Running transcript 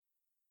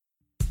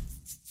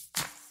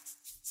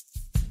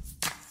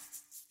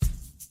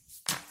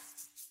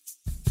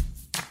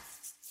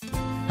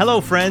Hello,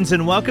 friends,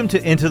 and welcome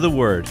to Into the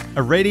Word,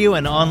 a radio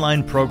and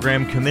online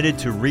program committed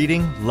to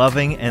reading,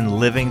 loving, and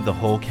living the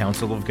whole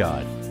counsel of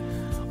God.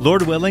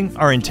 Lord willing,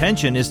 our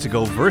intention is to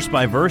go verse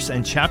by verse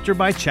and chapter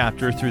by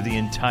chapter through the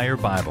entire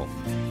Bible.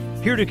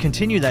 Here to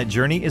continue that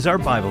journey is our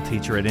Bible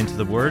teacher at Into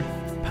the Word,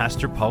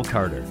 Pastor Paul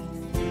Carter.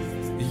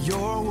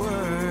 Your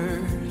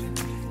word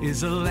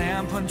is a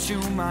lamp unto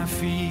my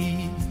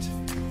feet.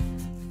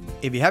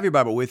 If you have your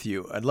Bible with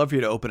you, I'd love for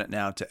you to open it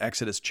now to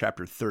Exodus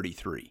chapter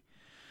 33.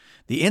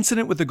 The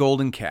incident with the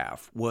golden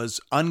calf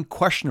was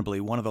unquestionably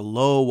one of the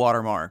low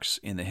water marks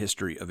in the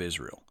history of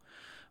Israel.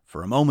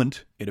 For a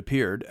moment, it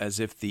appeared as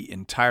if the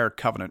entire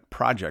covenant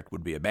project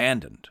would be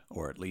abandoned,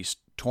 or at least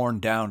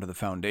torn down to the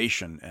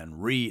foundation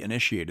and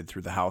reinitiated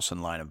through the house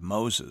and line of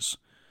Moses.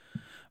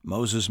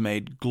 Moses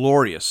made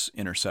glorious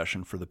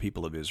intercession for the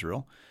people of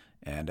Israel,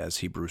 and as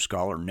Hebrew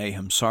scholar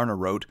Nahum Sarna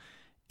wrote,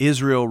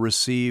 Israel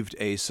received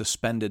a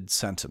suspended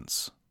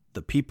sentence.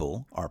 The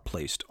people are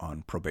placed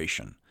on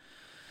probation.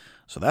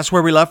 So that's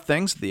where we left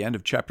things at the end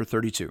of chapter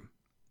 32.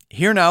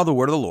 Hear now the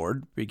word of the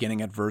Lord,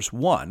 beginning at verse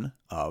 1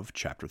 of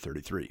chapter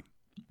 33.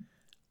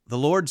 The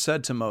Lord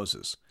said to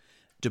Moses,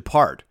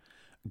 "Depart,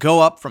 go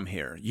up from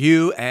here,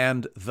 you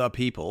and the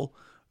people,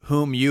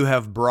 whom you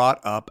have brought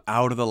up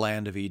out of the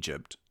land of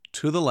Egypt,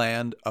 to the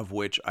land of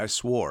which I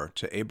swore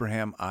to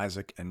Abraham,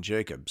 Isaac, and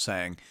Jacob,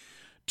 saying,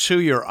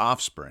 to your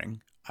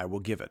offspring I will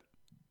give it.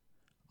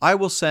 I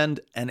will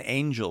send an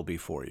angel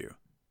before you,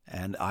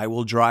 and I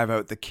will drive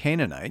out the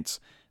Canaanites,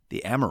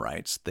 the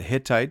Amorites, the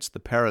Hittites, the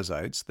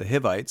Perizzites, the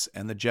Hivites,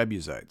 and the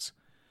Jebusites.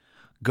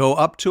 Go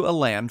up to a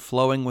land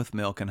flowing with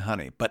milk and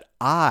honey, but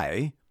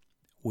I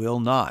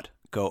will not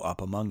go up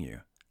among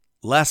you,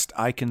 lest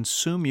I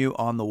consume you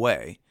on the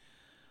way,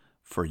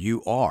 for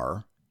you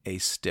are a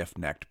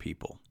stiff-necked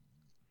people."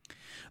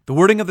 The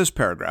wording of this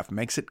paragraph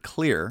makes it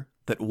clear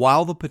that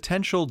while the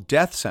potential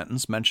death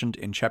sentence mentioned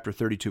in chapter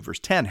 32, verse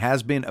 10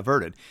 has been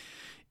averted,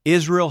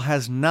 Israel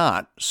has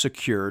not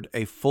secured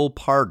a full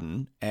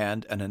pardon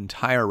and an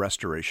entire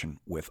restoration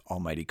with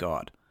Almighty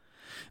God.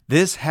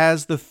 This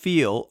has the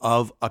feel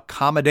of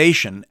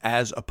accommodation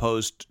as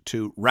opposed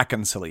to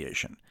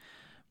reconciliation.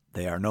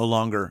 They are no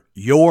longer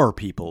your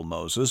people,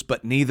 Moses,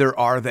 but neither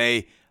are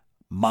they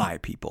my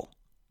people.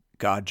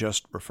 God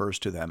just refers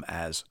to them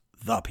as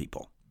the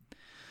people.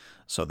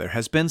 So there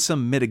has been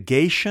some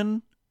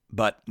mitigation,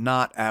 but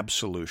not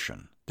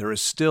absolution. There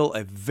is still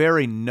a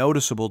very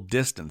noticeable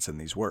distance in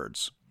these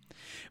words.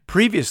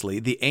 Previously,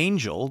 the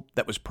angel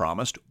that was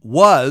promised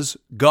was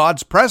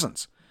God's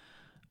presence.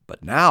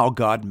 But now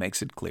God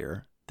makes it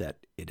clear that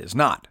it is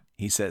not.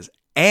 He says,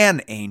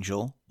 an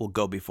angel will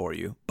go before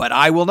you, but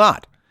I will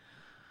not.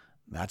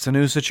 That's a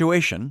new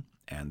situation,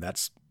 and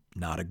that's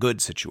not a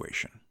good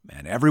situation.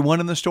 And everyone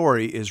in the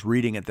story is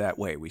reading it that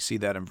way. We see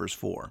that in verse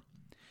 4.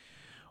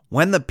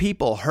 When the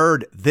people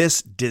heard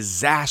this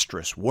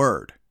disastrous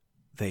word,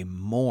 they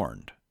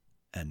mourned,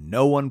 and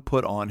no one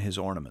put on his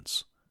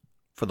ornaments.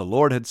 For the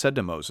Lord had said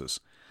to Moses,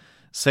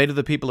 "Say to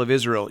the people of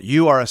Israel,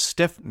 you are a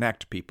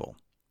stiff-necked people.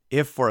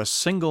 If for a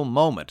single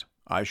moment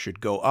I should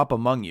go up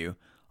among you,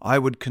 I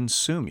would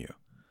consume you.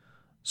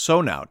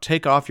 So now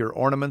take off your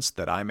ornaments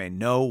that I may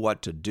know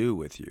what to do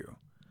with you."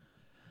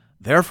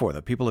 Therefore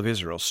the people of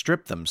Israel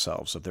stripped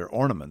themselves of their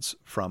ornaments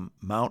from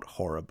Mount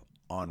Horeb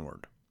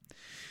onward.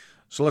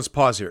 So let's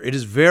pause here. It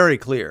is very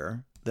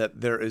clear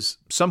that there is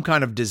some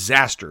kind of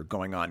disaster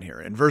going on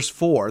here. In verse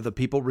 4, the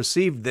people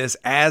received this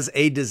as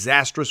a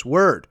disastrous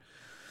word.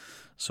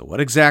 So what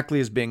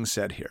exactly is being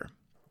said here?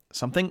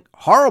 Something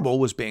horrible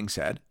was being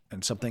said,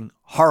 and something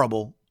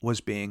horrible was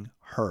being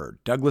heard.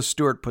 Douglas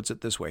Stewart puts it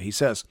this way. He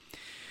says,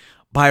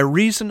 "By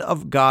reason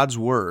of God's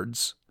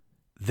words,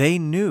 they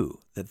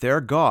knew that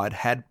their God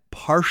had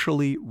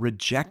partially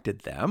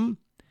rejected them,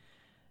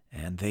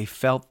 and they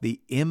felt the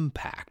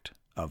impact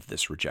of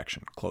this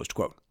rejection." Closed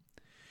quote.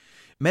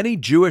 Many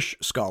Jewish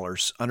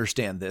scholars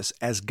understand this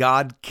as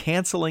God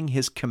canceling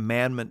his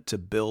commandment to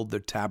build the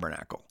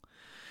tabernacle.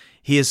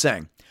 He is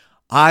saying,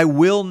 I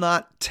will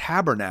not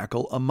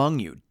tabernacle among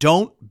you.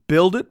 Don't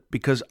build it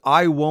because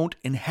I won't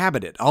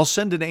inhabit it. I'll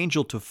send an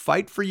angel to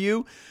fight for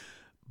you,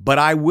 but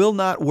I will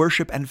not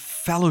worship and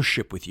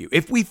fellowship with you.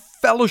 If we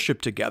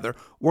fellowship together,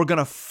 we're going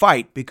to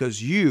fight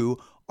because you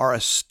are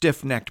a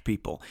stiff-necked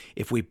people.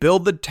 If we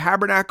build the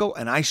tabernacle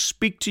and I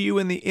speak to you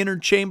in the inner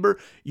chamber,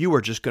 you are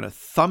just going to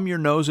thumb your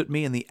nose at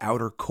me in the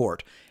outer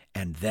court,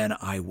 and then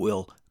I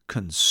will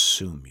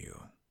consume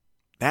you.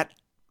 That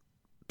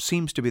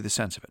seems to be the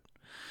sense of it.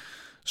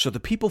 So the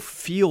people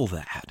feel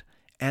that,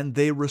 and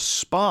they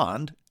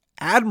respond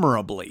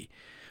admirably.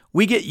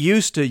 We get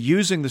used to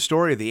using the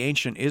story of the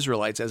ancient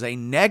Israelites as a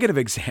negative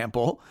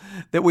example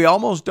that we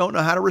almost don't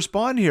know how to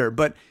respond here,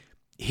 but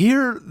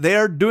here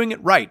they're doing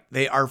it right.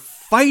 They are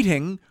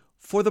fighting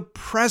for the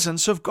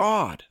presence of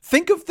God.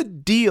 Think of the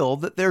deal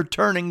that they're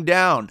turning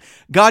down.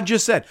 God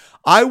just said,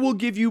 I will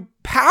give you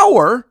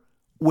power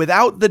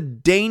without the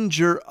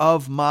danger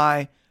of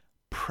my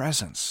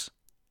presence.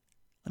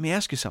 Let me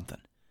ask you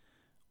something.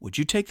 Would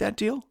you take that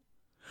deal?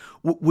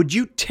 Would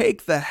you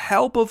take the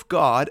help of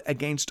God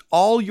against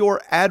all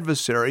your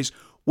adversaries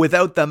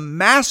without the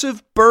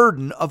massive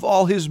burden of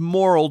all his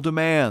moral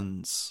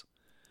demands.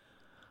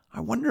 I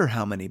wonder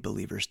how many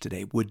believers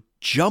today would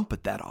jump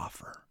at that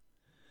offer.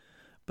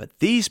 But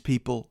these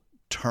people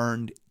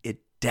turned it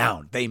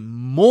down. They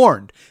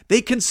mourned.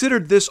 They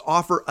considered this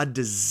offer a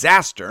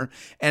disaster,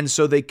 and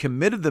so they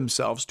committed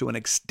themselves to an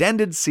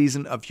extended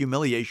season of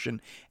humiliation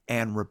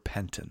and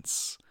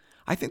repentance.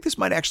 I think this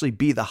might actually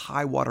be the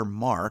high water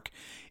mark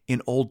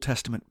in Old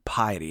Testament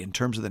piety in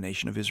terms of the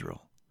nation of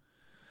Israel.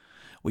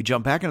 We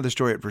jump back into the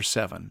story at verse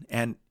 7,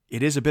 and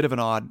it is a bit of an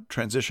odd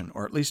transition,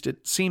 or at least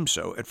it seems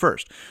so at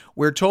first.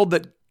 We're told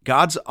that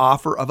God's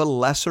offer of a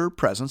lesser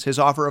presence, his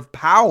offer of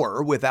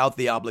power without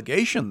the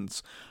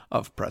obligations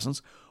of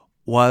presence,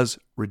 was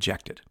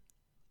rejected.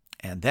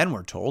 And then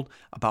we're told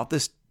about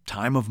this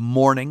time of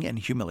mourning and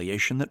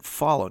humiliation that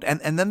followed.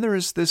 And then there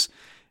is this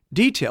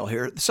detail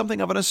here, something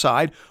of an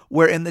aside,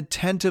 wherein the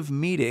tent of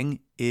meeting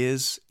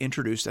is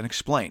introduced and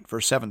explained.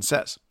 Verse 7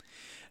 says,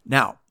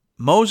 "Now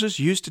Moses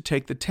used to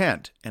take the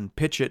tent and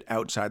pitch it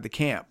outside the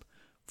camp,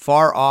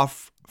 far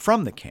off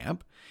from the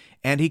camp,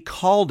 and he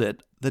called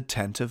it the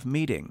tent of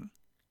meeting.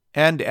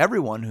 And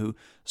everyone who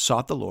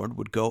sought the Lord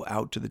would go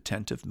out to the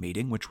tent of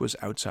meeting, which was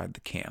outside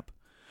the camp.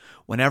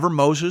 Whenever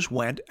Moses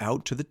went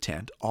out to the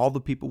tent, all the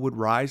people would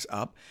rise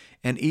up,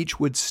 and each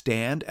would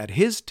stand at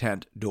his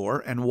tent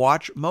door and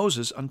watch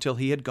Moses until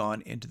he had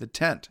gone into the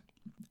tent.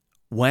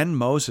 When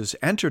Moses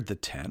entered the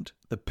tent,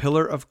 the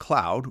pillar of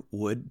cloud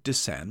would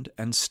descend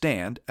and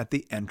stand at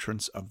the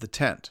entrance of the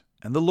tent,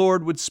 and the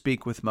Lord would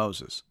speak with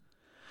Moses.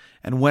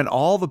 And when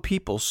all the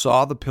people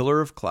saw the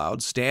pillar of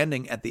cloud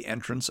standing at the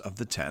entrance of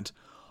the tent,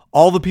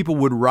 all the people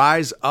would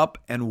rise up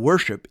and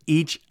worship,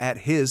 each at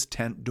his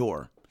tent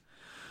door.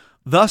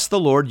 Thus the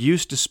Lord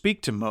used to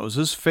speak to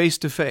Moses face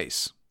to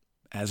face,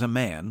 as a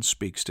man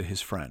speaks to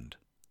his friend.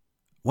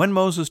 When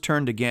Moses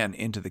turned again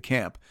into the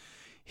camp,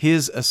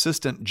 his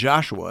assistant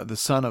Joshua, the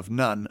son of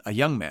Nun, a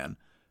young man,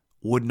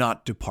 would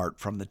not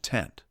depart from the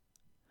tent."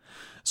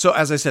 So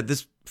as I said,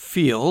 this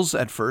feels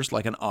at first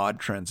like an odd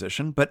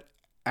transition, but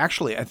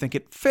actually I think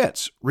it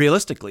fits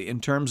realistically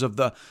in terms of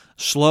the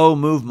slow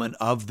movement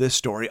of this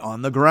story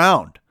on the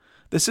ground.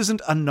 This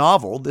isn't a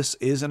novel, this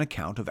is an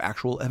account of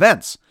actual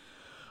events.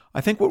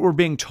 I think what we're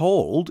being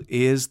told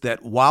is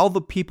that while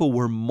the people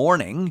were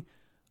mourning,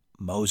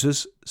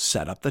 Moses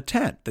set up the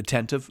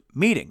tent of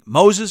meeting.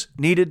 Moses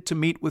needed to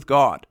meet with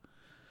God.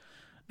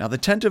 Now, the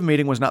tent of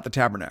meeting was not the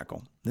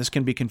tabernacle. This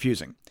can be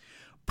confusing.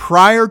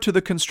 Prior to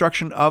the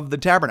construction of the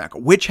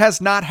tabernacle, which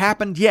has not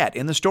happened yet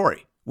in the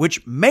story,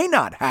 which may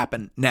not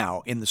happen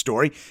now in the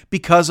story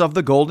because of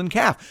the golden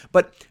calf,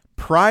 but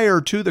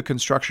prior to the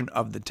construction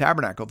of the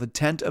tabernacle, the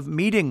tent of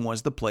meeting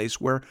was the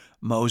place where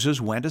Moses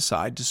went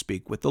aside to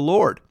speak with the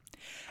Lord.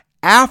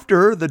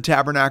 After the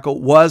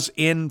tabernacle was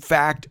in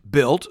fact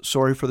built,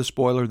 sorry for the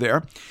spoiler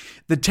there,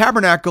 the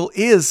tabernacle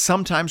is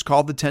sometimes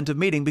called the tent of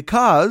meeting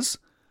because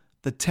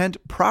the tent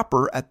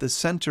proper at the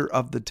center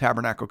of the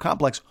tabernacle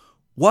complex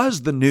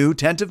was the new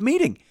tent of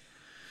meeting.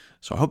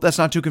 So I hope that's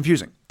not too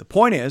confusing. The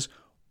point is,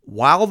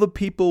 while the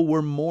people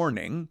were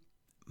mourning,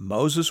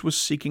 Moses was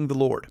seeking the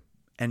Lord.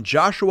 And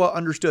Joshua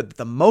understood that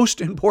the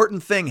most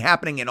important thing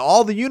happening in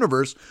all the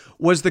universe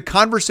was the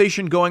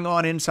conversation going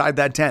on inside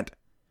that tent.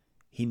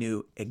 He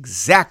knew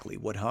exactly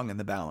what hung in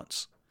the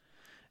balance.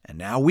 And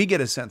now we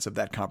get a sense of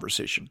that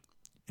conversation.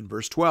 In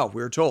verse 12,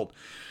 we are told,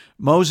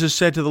 Moses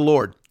said to the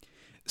Lord,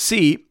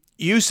 "See,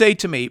 you say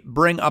to me,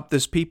 bring up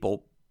this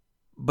people,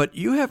 but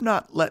you have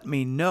not let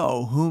me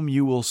know whom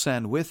you will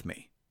send with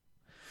me."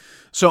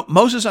 So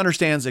Moses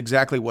understands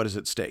exactly what is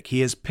at stake.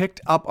 He has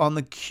picked up on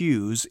the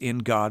cues in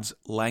God's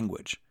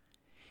language.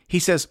 He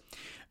says,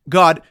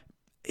 "God,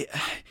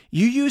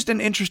 you used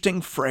an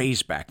interesting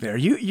phrase back there.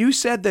 You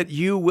said that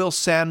you will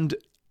send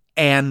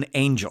an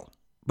angel,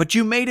 but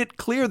you made it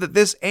clear that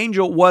this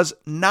angel was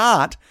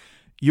not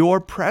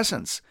your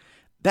presence.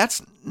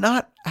 That's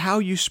not how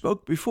you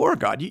spoke before,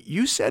 God.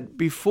 You said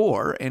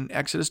before in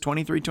Exodus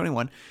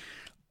 23:21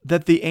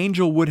 that the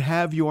angel would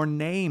have your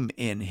name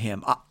in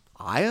him.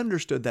 I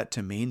understood that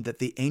to mean that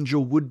the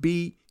angel would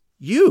be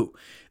you,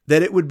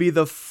 that it would be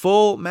the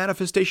full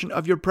manifestation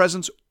of your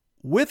presence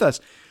with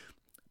us.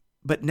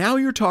 But now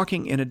you're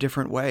talking in a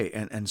different way.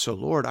 And so,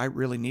 Lord, I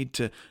really need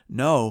to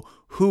know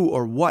who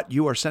or what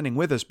you are sending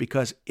with us,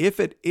 because if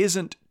it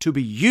isn't to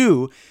be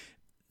you,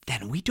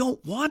 then we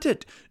don't want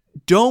it.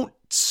 Don't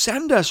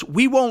send us.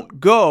 We won't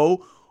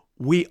go.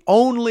 We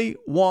only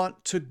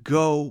want to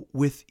go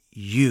with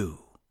you."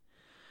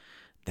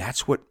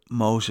 That's what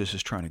Moses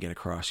is trying to get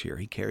across here.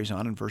 He carries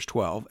on in verse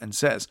 12 and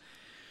says,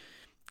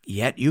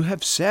 "Yet you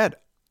have said,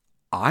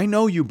 I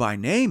know you by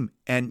name,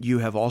 and you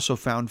have also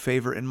found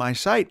favor in my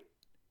sight.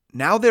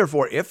 Now,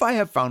 therefore, if I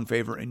have found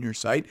favor in your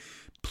sight,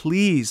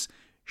 please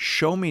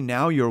show me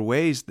now your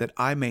ways that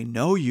I may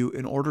know you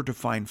in order to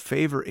find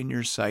favor in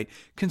your sight.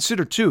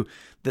 Consider, too,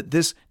 that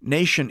this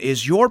nation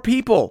is your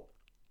people."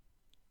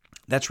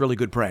 That's really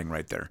good praying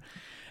right there.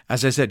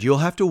 As I said, you'll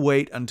have to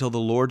wait until the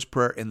Lord's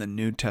Prayer in the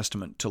New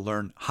Testament to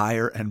learn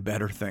higher and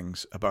better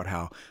things about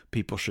how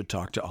people should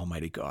talk to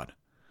Almighty God.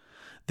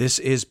 This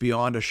is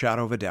beyond a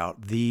shadow of a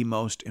doubt the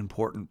most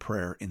important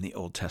prayer in the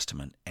Old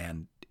Testament,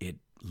 and it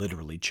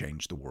literally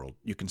changed the world.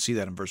 You can see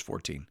that in verse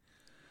 14.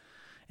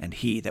 And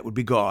he, that would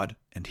be God,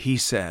 and he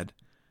said,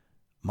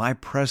 my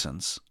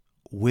presence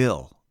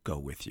will go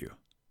with you,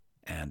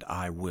 and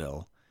I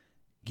will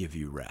give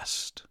you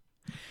rest.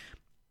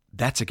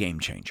 That's a game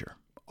changer.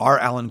 R.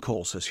 Alan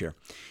Cole says here,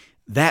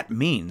 that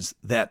means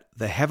that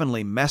the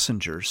heavenly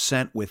messenger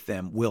sent with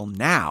them will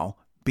now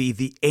be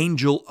the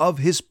angel of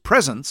his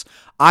presence,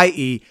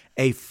 i.e.,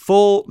 a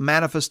full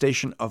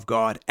manifestation of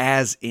God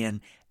as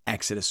in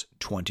Exodus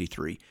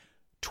 23:20,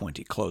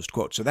 closed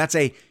quote. So that's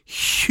a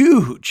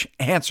huge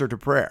answer to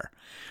prayer.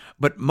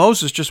 But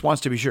Moses just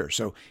wants to be sure,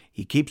 so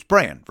he keeps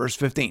praying. Verse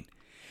 15,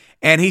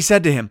 and he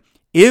said to him,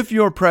 if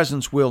your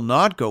presence will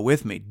not go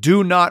with me,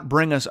 do not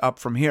bring us up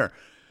from here.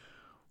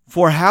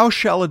 For how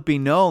shall it be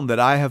known that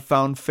I have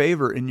found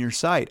favor in your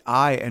sight,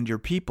 I and your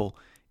people?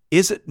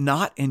 Is it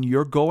not in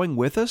your going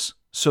with us,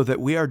 so that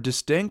we are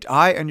distinct,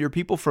 I and your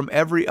people, from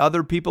every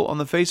other people on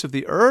the face of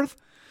the earth?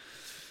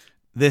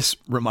 This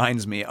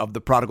reminds me of the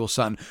prodigal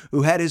son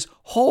who had his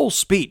whole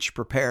speech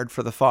prepared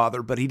for the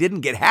father, but he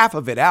didn't get half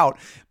of it out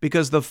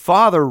because the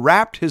father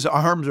wrapped his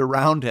arms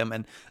around him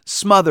and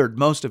smothered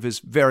most of his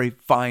very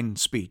fine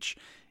speech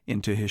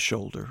into his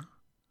shoulder.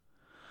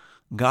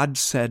 God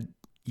said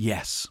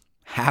yes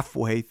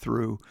halfway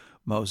through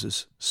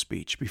Moses'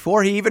 speech,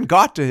 before he even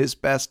got to his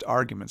best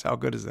arguments. How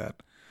good is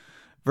that?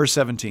 Verse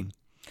 17,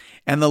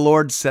 and the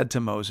Lord said to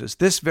Moses,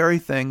 this very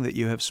thing that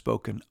you have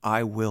spoken,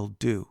 I will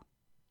do.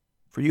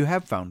 For you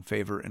have found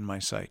favor in my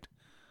sight,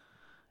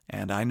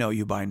 and I know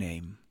you by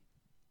name.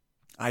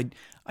 I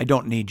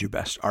don't need your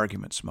best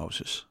arguments,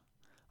 Moses.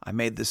 I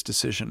made this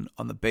decision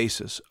on the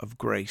basis of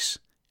grace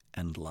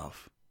and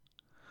love.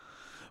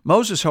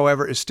 Moses,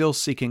 however, is still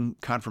seeking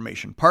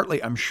confirmation,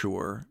 partly, I'm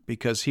sure,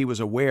 because he was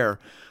aware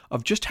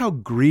of just how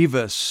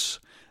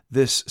grievous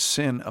this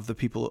sin of the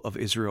people of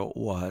Israel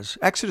was.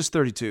 Exodus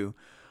 32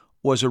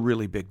 was a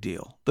really big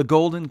deal. The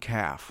golden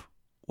calf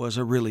was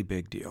a really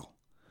big deal.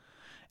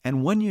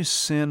 And when you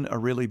sin a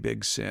really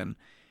big sin,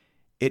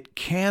 it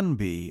can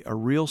be a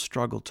real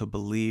struggle to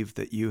believe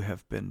that you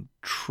have been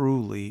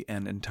truly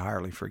and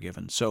entirely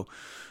forgiven. So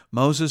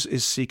Moses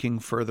is seeking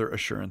further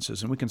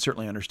assurances, and we can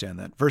certainly understand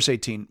that. Verse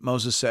 18,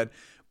 Moses said,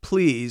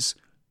 please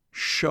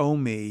show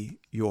me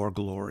your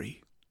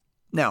glory.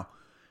 Now,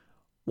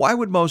 why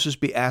would Moses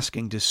be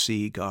asking to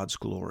see God's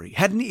glory?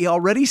 Hadn't he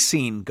already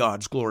seen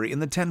God's glory in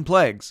the 10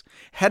 plagues?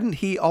 Hadn't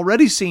he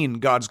already seen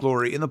God's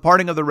glory in the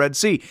parting of the Red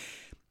Sea?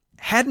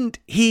 Hadn't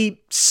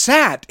he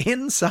sat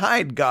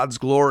inside God's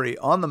glory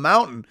on the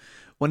mountain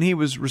when he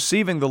was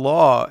receiving the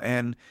law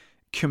and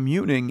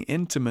communing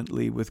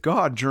intimately with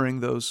God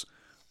during those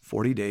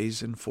 40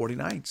 days and 40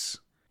 nights?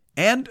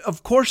 And,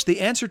 of course,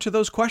 the answer to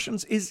those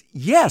questions is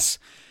yes.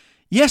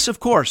 Yes, of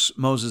course,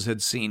 Moses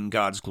had seen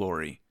God's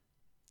glory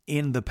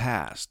in the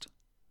past.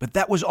 But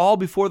that was all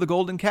before the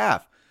golden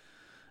calf.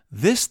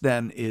 This,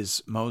 then,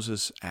 is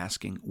Moses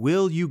asking,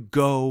 will you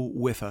go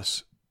with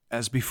us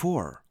as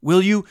before?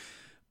 Will you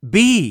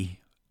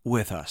be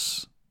with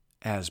us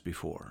as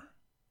before,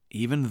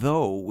 even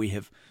though we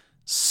have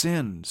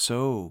sinned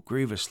so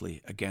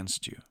grievously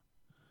against you?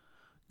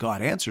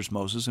 God answers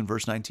Moses in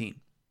verse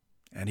 19,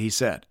 and he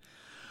said,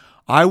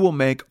 I will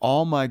make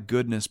all my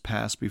goodness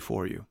pass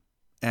before you,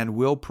 and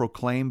will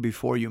proclaim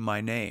before you my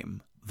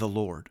name, the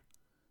Lord.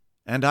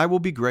 And I will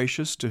be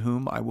gracious to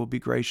whom I will be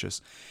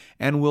gracious,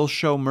 and will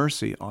show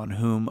mercy on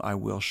whom I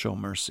will show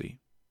mercy.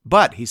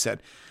 But, he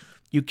said,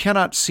 you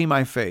cannot see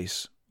my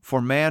face, for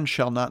man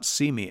shall not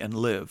see me and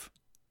live.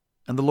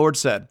 And the Lord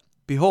said,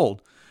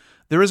 behold,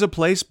 there is a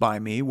place by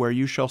me where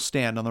you shall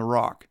stand on the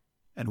rock.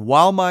 And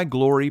while my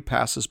glory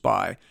passes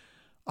by,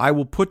 I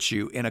will put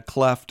you in a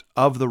cleft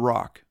of the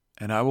rock,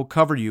 and I will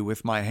cover you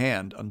with my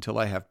hand until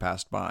I have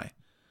passed by.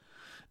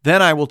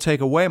 Then I will take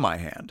away my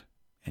hand,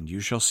 and you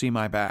shall see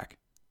my back,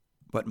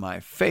 but my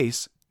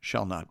face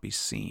shall not be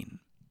seen.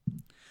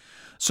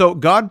 So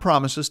God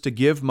promises to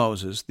give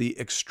Moses the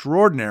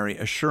extraordinary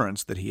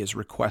assurance that he has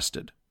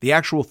requested. The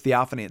actual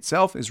theophany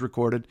itself is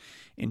recorded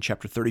in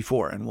chapter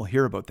 34, and we'll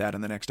hear about that in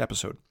the next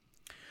episode.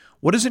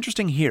 What is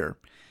interesting here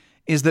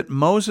is that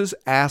Moses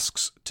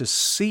asks to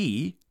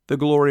see the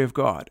glory of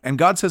God, and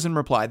God says in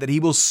reply that he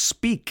will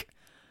speak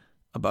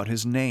about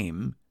his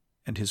name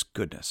and his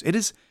goodness. It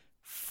is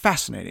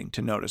fascinating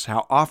to notice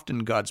how often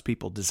God's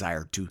people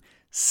desire to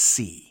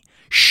see.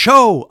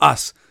 Show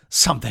us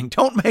something.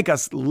 Don't make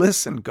us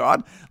listen,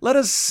 God. Let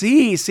us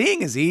see.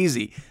 Seeing is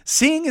easy.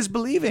 Seeing is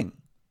believing,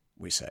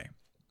 we say.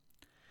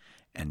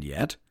 And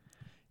yet,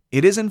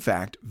 it is in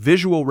fact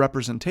visual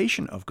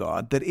representation of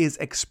God that is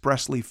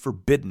expressly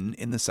forbidden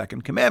in the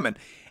second commandment.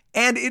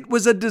 And it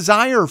was a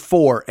desire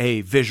for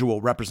a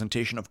visual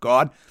representation of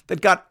God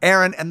that got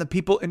Aaron and the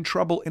people in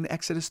trouble in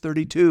Exodus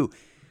 32.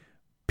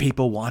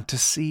 People want to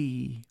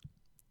see,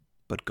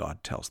 but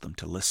God tells them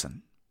to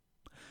listen.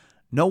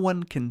 No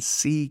one can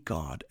see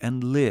God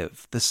and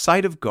live. The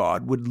sight of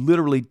God would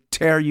literally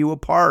tear you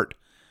apart.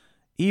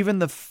 Even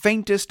the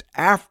faintest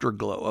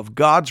afterglow of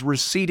God's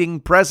receding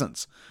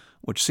presence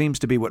which seems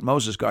to be what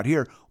Moses got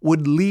here,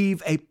 would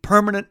leave a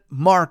permanent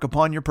mark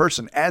upon your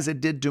person, as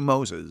it did to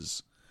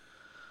Moses.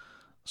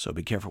 So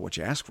be careful what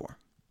you ask for.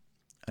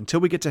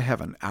 Until we get to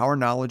heaven, our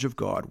knowledge of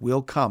God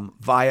will come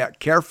via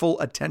careful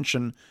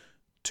attention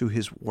to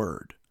His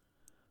Word.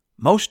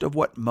 Most of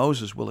what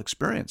Moses will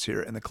experience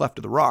here in the cleft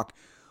of the rock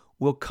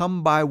will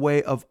come by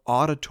way of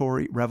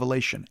auditory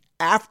revelation.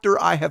 After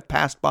I have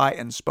passed by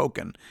and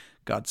spoken,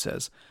 God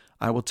says,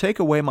 I will take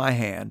away my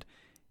hand,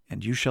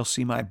 and you shall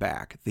see my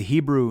back. The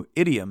Hebrew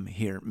idiom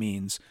here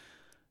means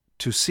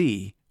to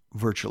see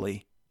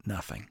virtually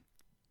nothing,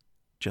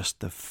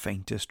 just the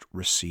faintest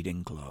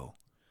receding glow.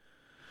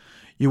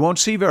 You won't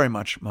see very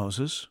much,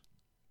 Moses,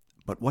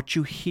 but what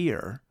you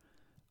hear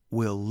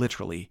will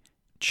literally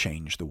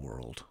change the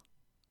world.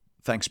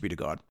 Thanks be to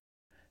God.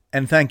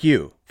 And thank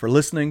you for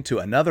listening to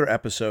another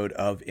episode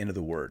of Into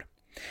the Word.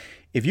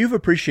 If you've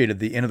appreciated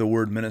the Into the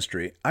Word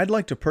ministry, I'd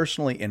like to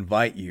personally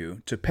invite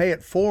you to pay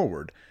it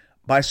forward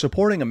by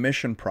supporting a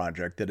mission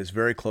project that is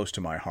very close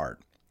to my heart.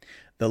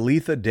 The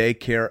Letha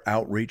Daycare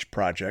Outreach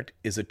Project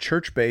is a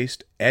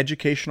church-based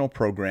educational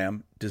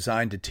program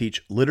designed to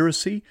teach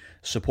literacy,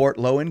 support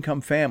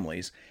low-income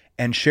families,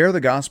 and share the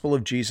gospel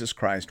of Jesus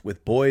Christ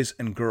with boys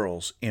and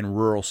girls in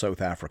rural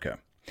South Africa.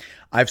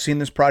 I've seen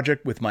this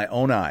project with my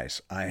own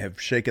eyes. I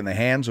have shaken the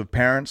hands of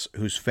parents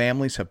whose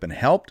families have been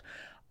helped.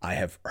 I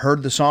have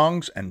heard the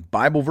songs and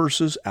Bible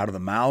verses out of the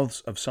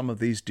mouths of some of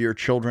these dear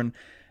children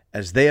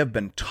as they have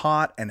been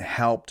taught and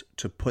helped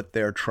to put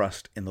their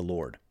trust in the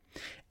Lord.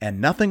 And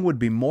nothing would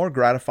be more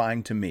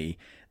gratifying to me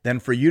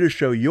than for you to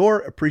show your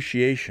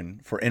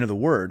appreciation for Into the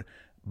Word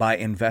by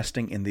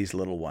investing in these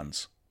little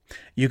ones.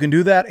 You can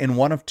do that in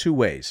one of two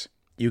ways.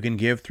 You can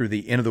give through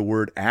the Into the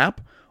Word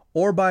app,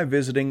 or by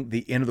visiting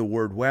the Into the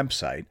Word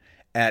website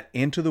at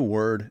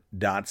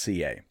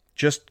intotheword.ca.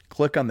 Just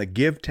click on the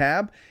Give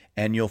tab,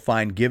 and you'll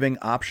find giving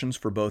options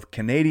for both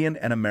Canadian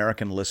and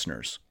American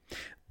listeners.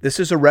 This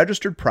is a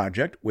registered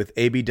project with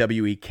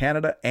ABWE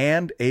Canada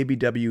and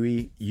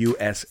ABWE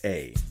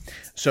USA.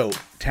 So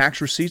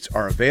tax receipts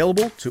are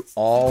available to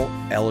all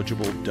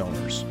eligible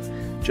donors.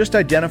 Just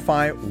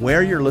identify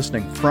where you're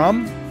listening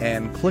from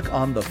and click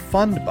on the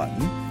Fund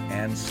button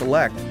and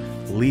select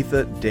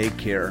Letha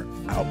Daycare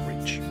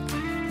Outreach.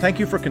 Thank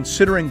you for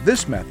considering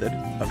this method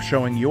of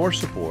showing your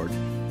support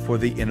for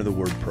the Into the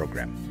Word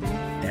program.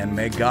 And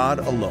may God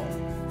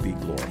alone be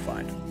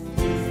glorified.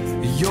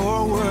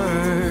 Your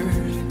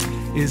word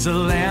is a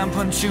lamp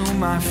unto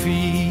my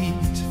feet